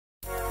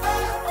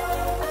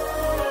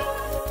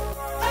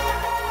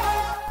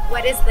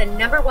what is the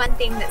 #1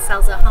 thing that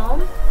sells a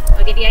home?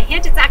 I'll give you a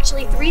hint, it's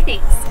actually 3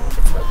 things.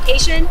 It's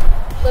location,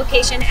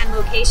 location, and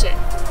location.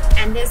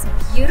 And this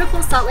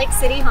beautiful Salt Lake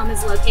City home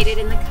is located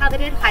in the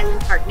coveted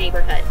Highland Park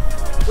neighborhood,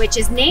 which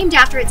is named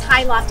after its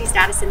high lofty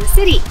status in the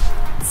city.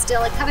 It's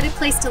still a coveted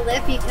place to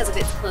live because of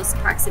its close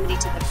proximity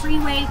to the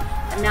freeway,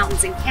 the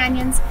mountains and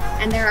canyons,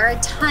 and there are a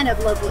ton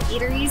of local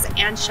eateries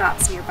and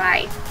shops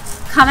nearby.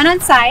 Come on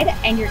inside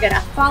and you're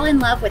gonna fall in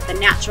love with the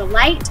natural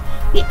light,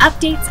 the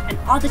updates, and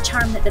all the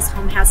charm that this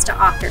home has to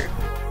offer.